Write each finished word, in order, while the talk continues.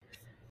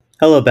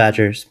Hello,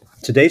 Badgers.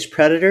 Today's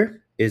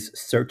predator is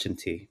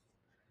certainty.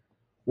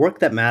 Work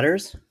that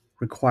matters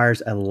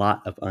requires a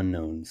lot of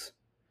unknowns.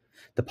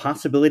 The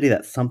possibility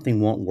that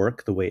something won't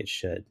work the way it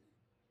should.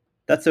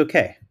 That's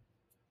okay.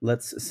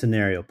 Let's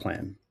scenario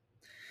plan.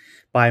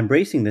 By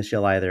embracing this,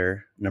 you'll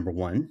either, number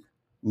one,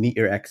 meet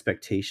your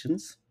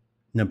expectations,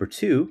 number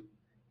two,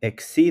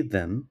 exceed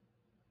them,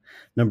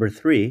 number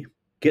three,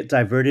 get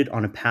diverted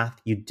on a path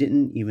you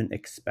didn't even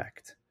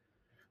expect,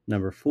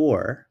 number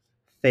four,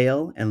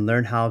 fail and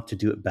learn how to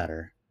do it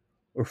better,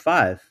 or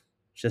five,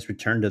 just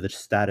return to the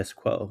status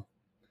quo.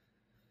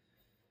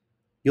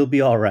 You'll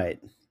be all right.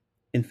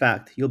 In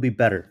fact, you'll be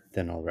better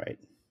than all right.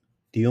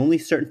 The only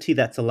certainty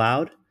that's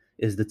allowed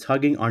is the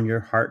tugging on your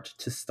heart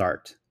to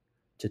start,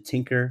 to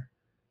tinker,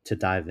 to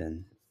dive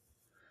in.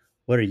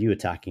 What are you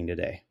attacking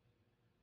today?